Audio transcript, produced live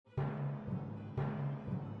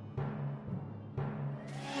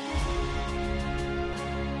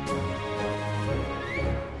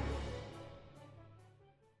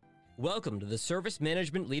Welcome to the Service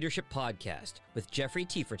Management Leadership Podcast with Jeffrey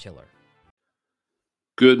Tiefertiller.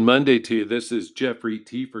 Good Monday to you. This is Jeffrey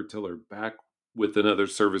Tiefertiller back with another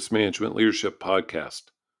Service Management Leadership Podcast.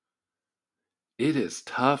 It is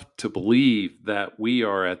tough to believe that we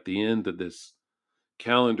are at the end of this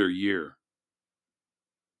calendar year.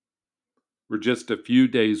 We're just a few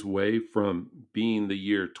days away from being the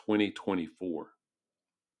year 2024.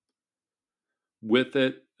 With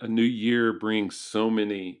it, a new year brings so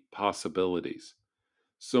many possibilities,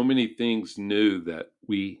 so many things new that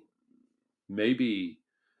we maybe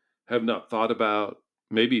have not thought about,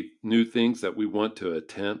 maybe new things that we want to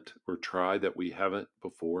attempt or try that we haven't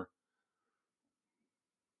before.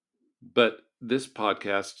 But this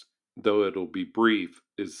podcast, though it'll be brief,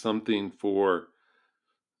 is something for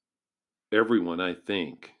everyone, I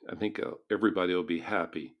think. I think everybody will be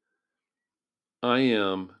happy. I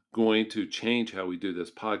am going to change how we do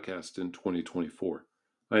this podcast in 2024.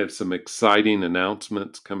 I have some exciting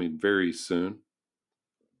announcements coming very soon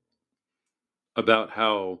about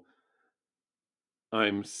how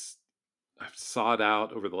I've sought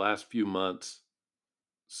out over the last few months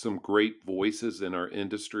some great voices in our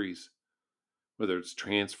industries, whether it's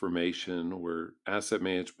transformation or asset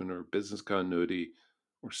management or business continuity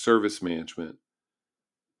or service management.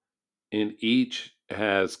 And each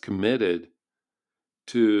has committed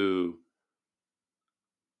to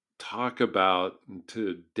talk about and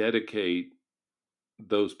to dedicate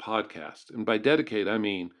those podcasts. And by dedicate, I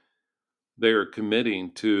mean they're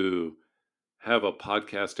committing to have a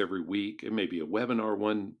podcast every week. It may be a webinar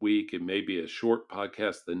one week. It may be a short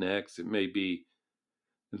podcast the next. It may be,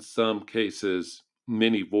 in some cases,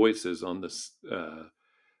 many voices on this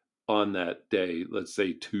on that day, let's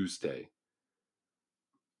say Tuesday.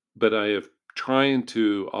 But I am trying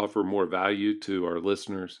to offer more value to our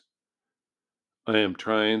listeners. I am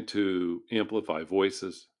trying to amplify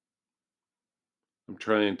voices. I'm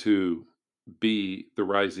trying to be the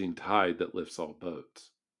rising tide that lifts all boats.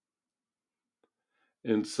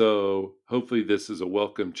 And so hopefully this is a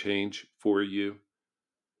welcome change for you.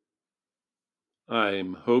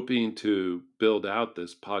 I'm hoping to build out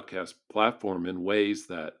this podcast platform in ways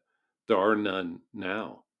that there are none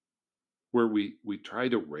now, where we try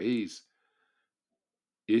to raise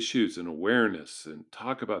issues and awareness and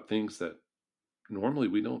talk about things that normally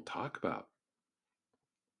we don't talk about,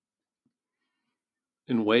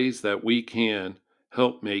 in ways that we can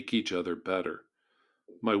help make each other better.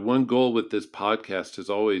 My one goal with this podcast has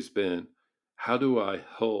always been, how do I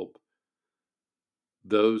help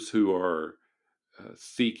those who are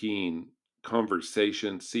seeking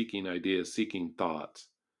conversation, seeking ideas, seeking thoughts?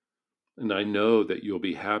 And I know that you'll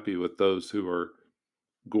be happy with those who are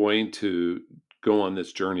going to go on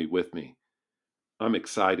this journey with me. I'm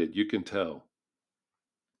excited, you can tell.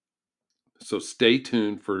 So stay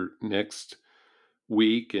tuned for next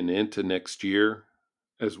week and into next year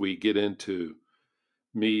as we get into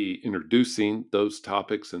me introducing those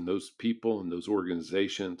topics and those people and those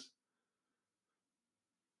organizations,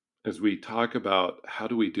 as we talk about how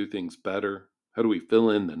do we do things better, how do we fill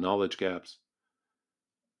in the knowledge gaps.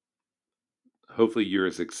 Hopefully you're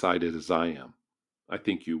as excited as I am. I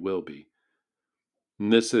think you will be.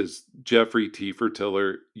 And this is Jeffrey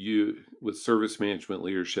Tiefertiller, you with Service Management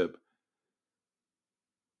Leadership.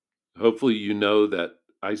 Hopefully you know that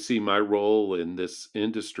I see my role in this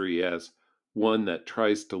industry as one that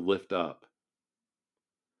tries to lift up,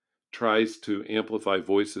 tries to amplify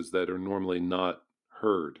voices that are normally not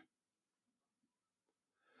heard,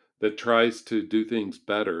 that tries to do things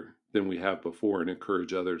better than we have before and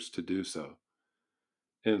encourage others to do so.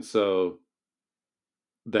 And so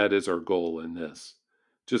that is our goal in this.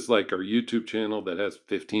 Just like our YouTube channel that has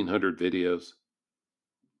 1,500 videos,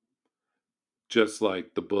 just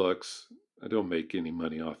like the books, I don't make any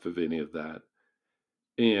money off of any of that.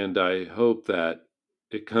 And I hope that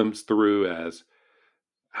it comes through as,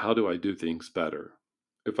 how do I do things better?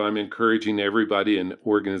 If I'm encouraging everybody in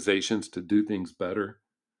organizations to do things better,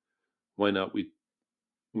 why not we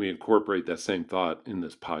incorporate that same thought in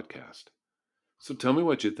this podcast? So tell me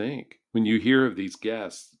what you think. When you hear of these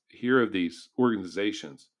guests, hear of these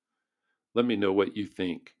organizations, let me know what you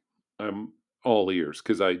think. I'm all ears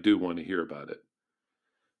because I do want to hear about it.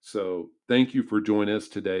 So thank you for joining us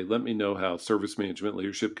today. Let me know how Service Management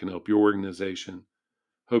Leadership can help your organization.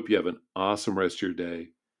 Hope you have an awesome rest of your day.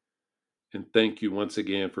 And thank you once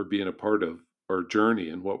again for being a part of our journey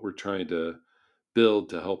and what we're trying to build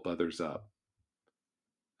to help others up.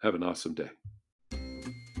 Have an awesome day.